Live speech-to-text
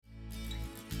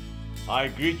I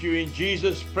greet you in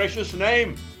Jesus' precious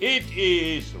name. It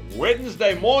is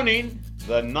Wednesday morning,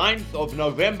 the 9th of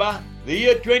November, the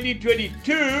year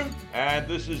 2022, and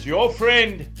this is your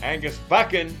friend Angus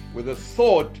Buchan with a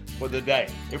thought for the day.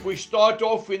 If we start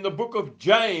off in the book of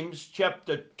James,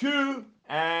 chapter 2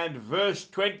 and verse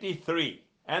 23.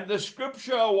 And the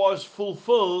scripture was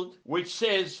fulfilled, which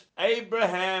says,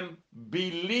 Abraham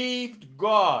believed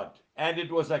God, and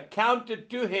it was accounted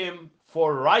to him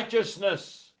for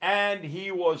righteousness, and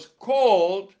he was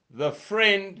called the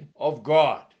friend of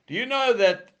God. Do you know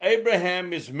that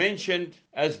Abraham is mentioned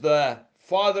as the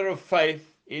father of faith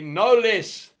in no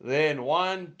less than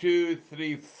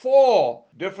 4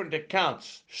 different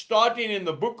accounts, starting in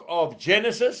the book of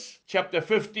Genesis, chapter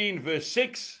 15, verse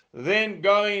 6, then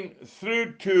going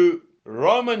through to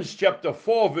Romans chapter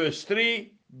 4, verse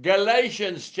 3,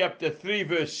 Galatians chapter 3,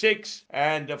 verse 6,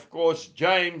 and of course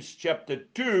James chapter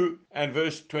 2 and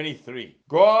verse 23.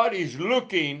 God is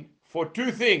looking for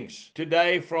two things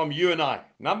today from you and I.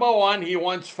 Number one, he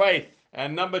wants faith.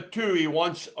 And number two, he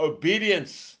wants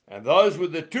obedience. And those were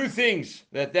the two things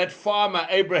that farmer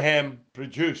Abraham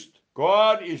produced.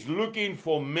 God is looking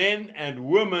for men and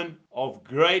women of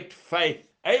great faith.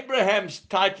 Abraham's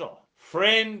title,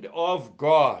 friend of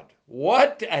God.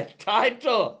 What a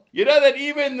title! You know that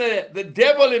even the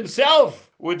devil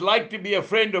himself would like to be a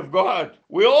friend of God.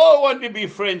 We all want to be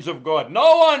friends of God.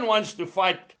 No one wants to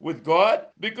fight with God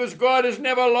because God has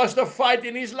never lost a fight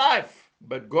in his life.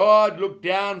 But God looked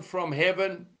down from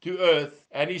heaven to earth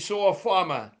and he saw a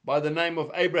farmer by the name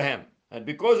of Abraham. And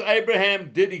because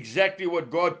Abraham did exactly what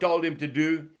God told him to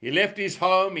do, he left his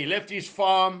home, he left his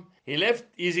farm, he left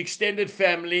his extended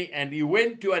family, and he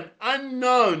went to an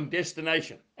unknown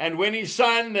destination. And when his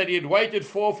son that he had waited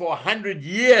for 100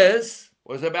 years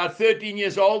was about 13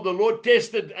 years old, the Lord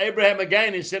tested Abraham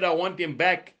again and said, I want him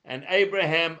back. And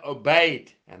Abraham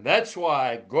obeyed. And that's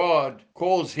why God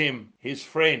calls him his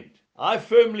friend. I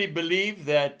firmly believe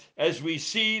that as we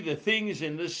see the things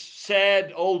in this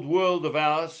sad old world of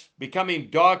ours becoming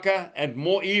darker and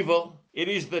more evil, it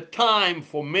is the time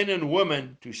for men and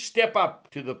women to step up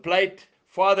to the plate.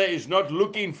 Father is not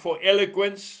looking for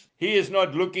eloquence. He is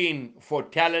not looking for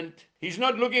talent. He's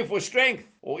not looking for strength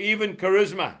or even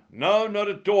charisma. No, not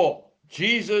at all.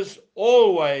 Jesus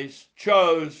always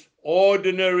chose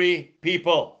ordinary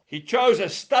people. He chose a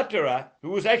stutterer who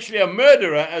was actually a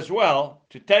murderer as well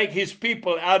to take his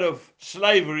people out of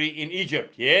slavery in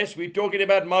Egypt. Yes, we're talking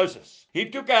about Moses. He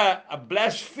took a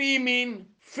blaspheming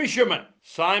fisherman,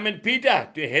 Simon Peter,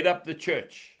 to head up the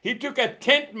church. He took a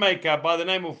tent maker by the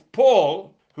name of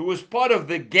Paul, who was part of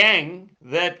the gang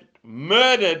that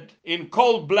murdered in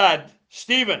cold blood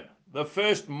Stephen, the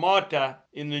first martyr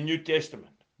in the New Testament.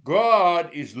 God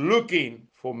is looking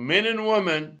for men and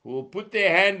women who will put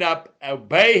their hand up,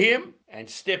 obey him, and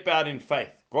step out in faith.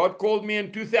 God called me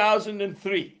in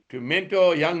 2003 to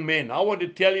mentor young men. I want to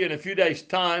tell you in a few days'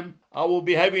 time, I will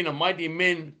be having a Mighty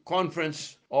Men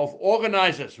conference of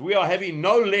organizers. We are having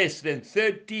no less than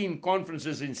 13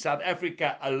 conferences in South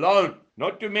Africa alone.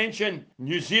 Not to mention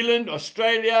New Zealand,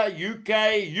 Australia,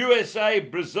 UK, USA,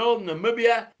 Brazil,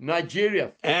 Namibia,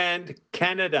 Nigeria, and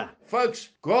Canada. Folks,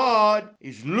 God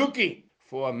is looking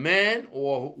for a man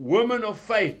or woman of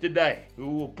faith today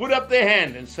who will put up their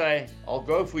hand and say, I'll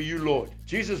go for you, Lord.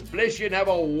 Jesus bless you and have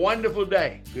a wonderful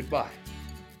day. Goodbye.